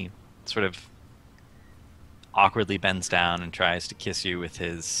you, and he sort of awkwardly bends down and tries to kiss you with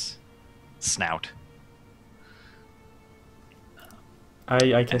his snout.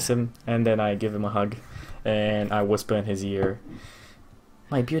 I kiss him, and then I give him a hug, and I whisper in his ear,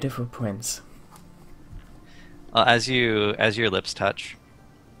 "My beautiful prince." Well, as your lips touch,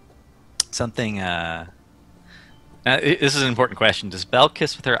 something. This is an important question. Does Belle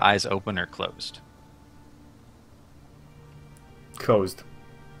kiss with her eyes open or closed? Closed.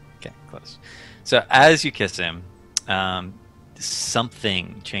 Okay, closed. So as you kiss him,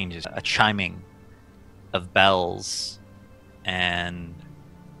 something changes, a chiming of bells, and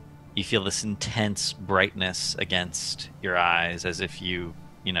you feel this intense brightness against your eyes, as if you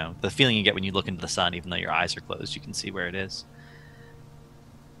know, the feeling you get when you look into the sun, even though your eyes are closed, you can see where it is.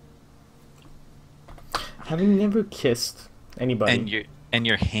 Having never kissed anybody. And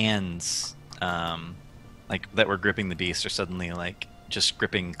your hands, like that were gripping the beast, are suddenly like just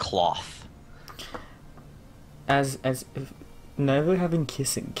gripping cloth. As if never having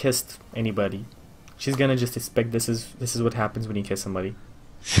kissed anybody, she's gonna just expect this is what happens when you kiss somebody.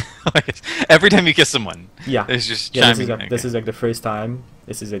 Every time you kiss someone, yeah, it's just yeah. chiming. This is like the first time.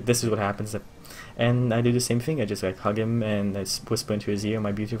 This is what happens. And I do the same thing. I just like hug him and I whisper into his ear,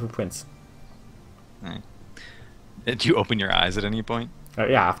 "My beautiful prince." Right. Did you open your eyes at any point?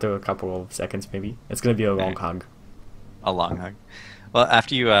 Yeah, after a couple of seconds, maybe. It's gonna be a long hug. A long hug. Well,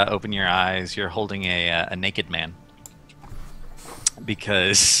 after you open your eyes, you're holding a naked man,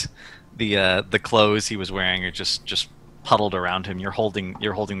 because the clothes he was wearing are just huddled around him. You're holding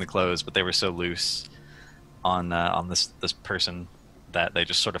the clothes, but they were so loose on this person that they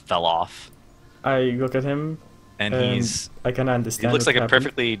just sort of fell off. I look at him, and I can understand. He looks like a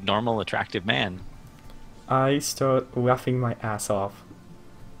perfectly normal, attractive man. I start laughing my ass off.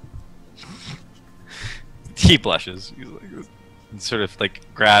 He blushes. He's like, he sort of like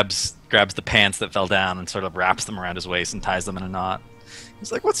grabs the pants that fell down and sort of wraps them around his waist and ties them in a knot.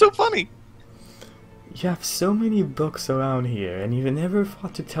 He's like, "What's so funny?" You have so many books around here, and you've never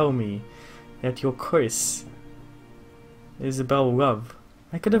thought to tell me that your curse is about love.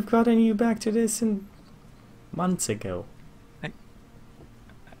 I could have gotten you back to this months ago.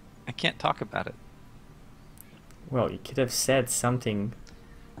 I can't talk about it. Well, you could have said something.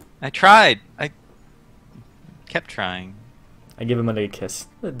 I tried. I kept trying. I give him another kiss.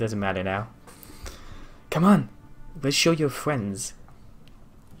 It doesn't matter now. Come on, let's show your friends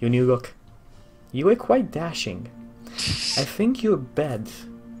your new look. You were quite dashing. I think your bed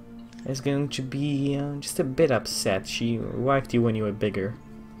is going to be just a bit upset. She liked you when you were bigger.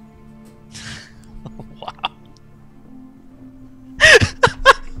 Wow.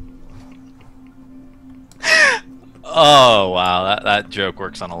 Oh, wow. That joke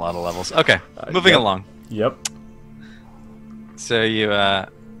works on a lot of levels. Okay, moving along. Yep. So you,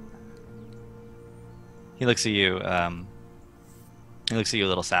 he looks at you, he looks at you a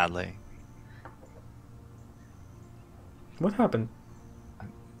little sadly. What happened?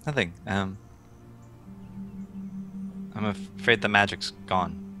 Nothing. I'm afraid the magic's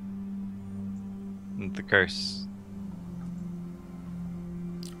gone. The curse.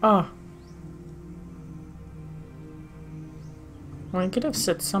 Ah. Well, I could have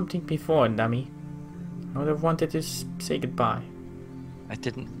said something before, dummy. I would have wanted to say goodbye. I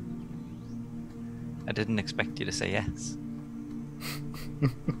didn't expect you to say yes.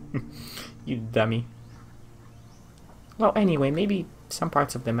 You dummy. Well, anyway, maybe some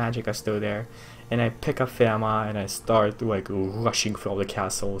parts of the magic are still there. And I pick up Ferma and I start like rushing from the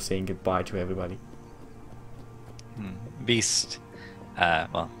castle, saying goodbye to everybody. Beast.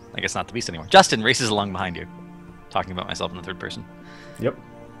 Well, I guess not the Beast anymore. Justin races along behind you, talking about myself in the third person. Yep.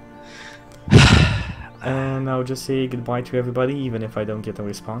 And I'll just say goodbye to everybody, even if I don't get a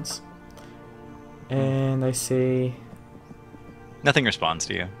response. And I say... Nothing responds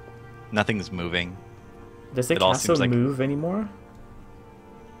to you. Nothing's moving. Does the castle move anymore?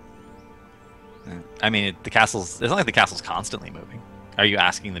 I mean, the castle's... It's not like the castle's constantly moving. Are you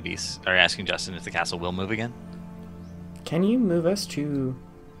asking the Beast? Are you asking Justin if the castle will move again? Can you move us to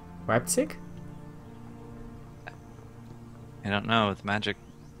Leipzig? I don't know. The magic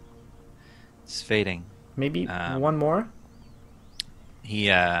is fading. Maybe one more? He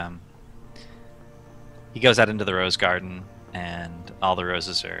goes out into the rose garden, and all the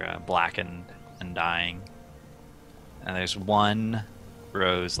roses are blackened and dying. And there's one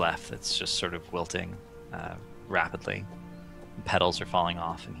rose left that's just sort of wilting rapidly. The petals are falling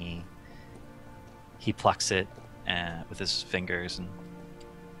off, and he plucks it with his fingers, and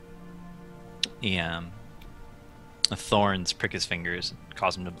the thorns prick his fingers and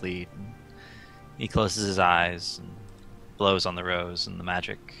cause him to bleed. And he closes his eyes and blows on the rose, and the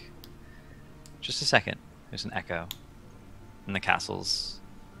magic... Just a second. There's an echo. And the castle's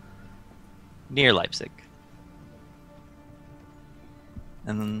near Leipzig.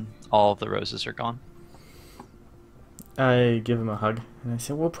 And then all of the roses are gone. I give him a hug, and I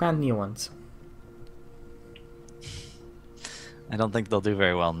say, we'll plant new ones. I don't think they'll do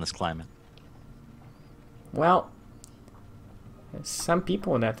very well in this climate. Well, there's some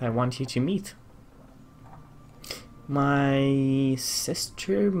people that I want you to meet. My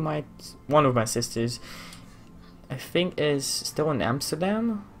sister one of my sisters, I think is still in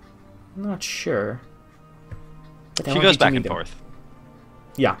Amsterdam. I'm not sure. But She goes back and forth.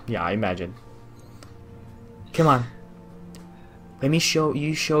 Yeah, I imagine. Come on. Let me show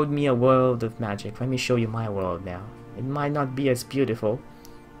you. Showed me a world of magic. Let me show you my world now. It might not be as beautiful,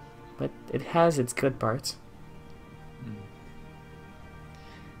 but it has its good parts.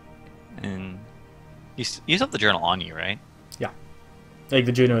 And you still have the journal on you, right? Yeah. Like,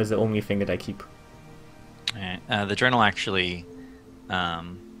 the journal is the only thing that I keep. Alright. The journal actually,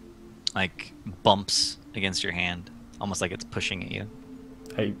 like, bumps against your hand, almost like it's pushing at you.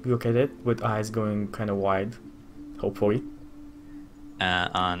 I look at it with eyes going kind of wide, hopefully.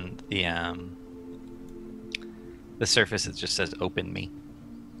 On the surface, it just says "Open me."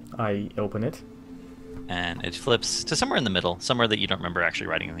 I open it. And it flips to somewhere in the middle, somewhere that you don't remember actually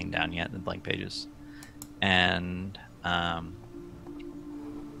writing anything down yet, the blank pages. And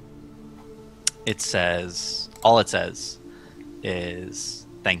it says, all it says is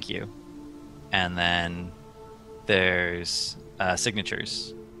 "Thank you," and then there's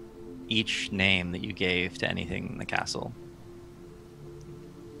signatures, each name that you gave to anything in the castle,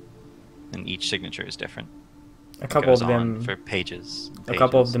 and each signature is different. A couple of them for pages. A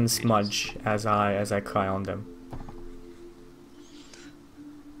couple of them smudge as I cry on them,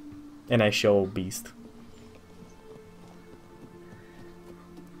 and I show Beast.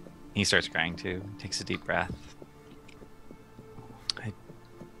 He starts crying too. Takes a deep breath.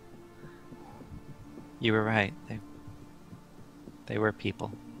 You were right. They were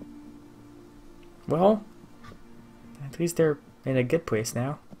people. Well, at least they're in a good place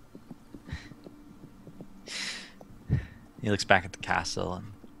now. He looks back at the castle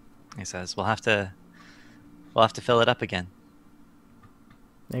and he says, "We'll have to fill it up again.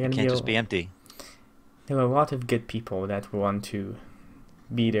 It can't just be empty." There are a lot of good people that want to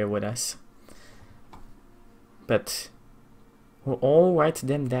be there with us, but we'll all write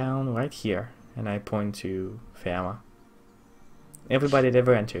them down right here. And I point to Fama. Everybody that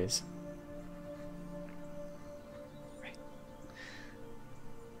ever enters. Right.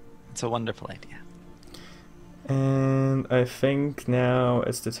 It's a wonderful idea. And I think now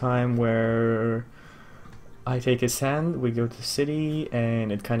it's the time where I take his hand, we go to the city, and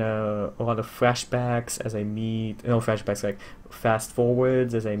it kind of, a lot of flashbacks as I meet, no flashbacks, like fast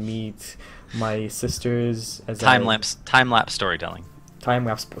forwards as I meet my sisters. As time lapse storytelling.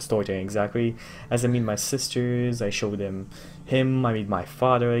 Time-lapse storytelling, exactly. As I meet my sisters, I show them him, I meet my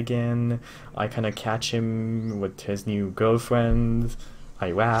father again, I kind of catch him with his new girlfriend,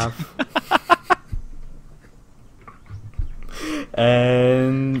 I laugh.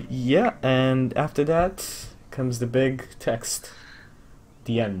 And yeah, and after that comes the big text.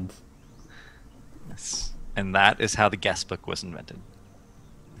 The end. Yes. And that is how the guest book was invented.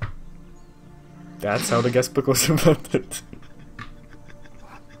 That's how the guest book was invented.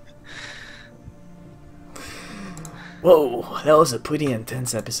 Whoa, that was a pretty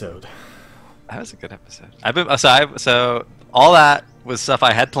intense episode. That was a good episode. So all that was stuff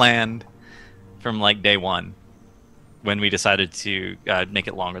I had planned from like day one, when we decided to make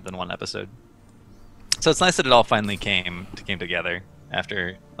it longer than one episode. So it's nice that it all finally came together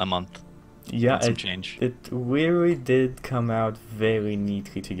after a month. Yeah, some change. It really did come out very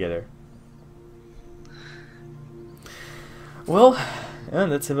neatly together. Well, yeah,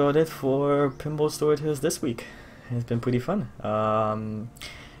 that's about it for Pinball Storytellers this week. It's been pretty fun.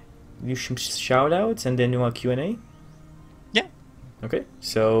 You some shout outs and then you want Q&A? Yeah. Okay,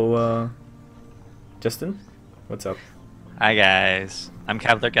 so Justin, what's up? Hi guys, I'm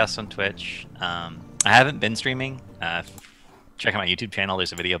Cavalier Guest on Twitch. I haven't been streaming. Check out my YouTube channel.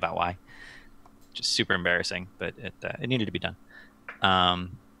 There's a video about why. Just super embarrassing, but it needed to be done.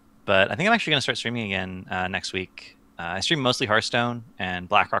 But I think I'm actually going to start streaming again next week. I stream mostly Hearthstone, and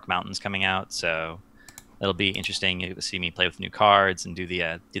Blackrock Mountain's coming out, so it'll be interesting to see me play with new cards and do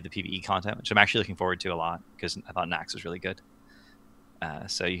the PvE content, which I'm actually looking forward to a lot because I thought Nax was really good.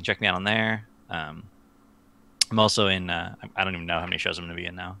 So you can check me out on there. I'm also in. I don't even know how many shows I'm going to be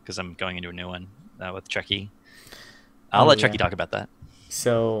in now because I'm going into a new one with Chucky. I'll let Chucky talk about that.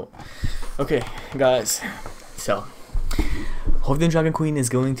 So, okay, guys. So, Hope the Dragon Queen is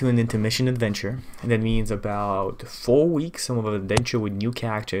going to an intermission adventure, and that means about 4 weeks of adventure with new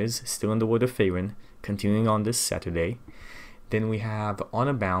characters, still in the world of Faerun, continuing on this Saturday. Then we have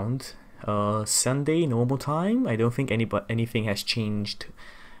Honor Bound, Sunday, normal time. I don't think anything has changed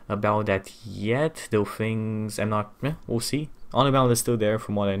about that yet, though things, we'll see. Honor Bound is still there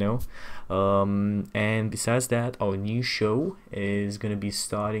from what I know. And besides that, our new show is going to be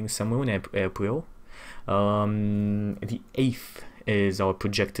starting somewhere in April. The 8th is our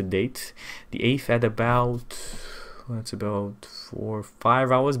projected date. The 8th at about It's about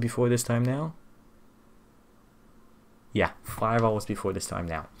 5 hours before this time now. Yeah, 5 hours before this time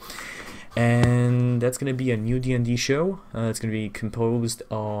now. And that's gonna be a new D&D show. It's gonna be composed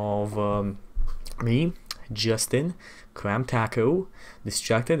of me, Justin, Cram Taco,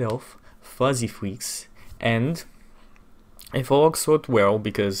 Distracted Elf, Fuzzy Freaks, and if all works out well,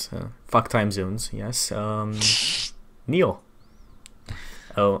 because fuck time zones, yes, Neil.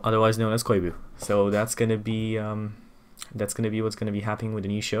 Oh, otherwise known as Koibu. So that's gonna be what's gonna be happening with the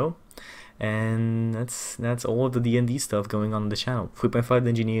new show. And that's all of the D&D stuff going on the channel. 3.5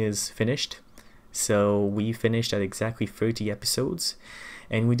 Engineer is finished, so we finished at exactly 30 episodes,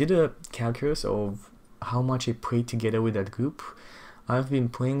 and we did a calculus of how much I played together with that group. I've been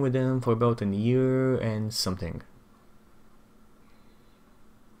playing with them for about a year and something.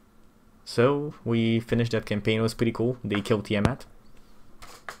 So we finished that campaign. It was pretty cool. They killed Tiamat,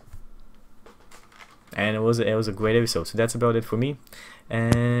 and it was a great episode. So that's about it for me,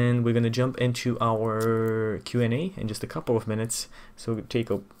 and we're gonna jump into our Q&A in just a couple of minutes. So we'll take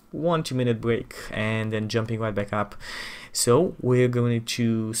a 1-2 minute break and then jumping right back up. So we're going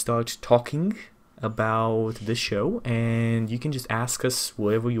to start talking about the show, and you can just ask us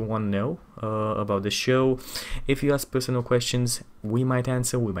whatever you want to know about the show. If you ask personal questions, we might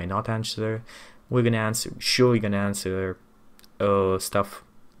answer, we might not answer. We're gonna answer, surely gonna answer stuff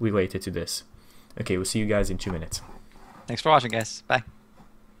related to this. Okay, we'll see you guys in 2 minutes. Thanks for watching, guys. Bye.